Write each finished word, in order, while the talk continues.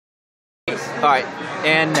Alright,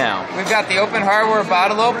 and now. We've got the Open Hardware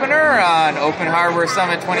bottle opener on Open Hardware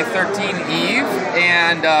Summit 2013 Eve,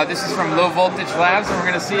 and this is from Low Voltage Labs, and we're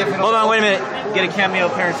going to see if it'll... Hold on, wait a minute. Get a cameo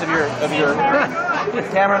appearance of your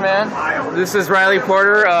cameraman. This is Riley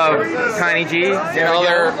Porter of Tiny G,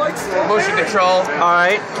 another motion control.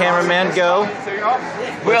 Alright, cameraman, go.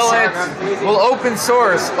 We'll open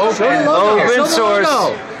source. Open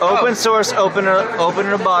source, open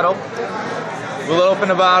a bottle. We'll open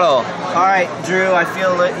a bottle. Alright, Drew, I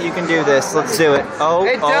feel that you can do this. Let's do it.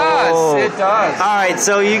 It does. Alright,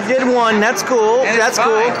 so you did one. That's cool. That's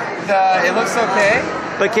cool. It looks okay.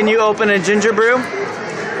 But can you open a ginger brew?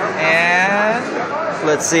 And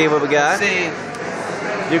let's see what we got. Let's see.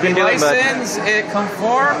 You can do license, it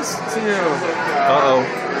conforms to...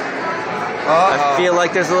 I feel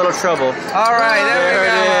like there's a little trouble. Alright, there we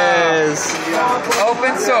go. It is.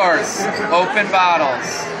 Open source. Open bottles.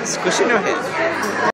 Squish in your head.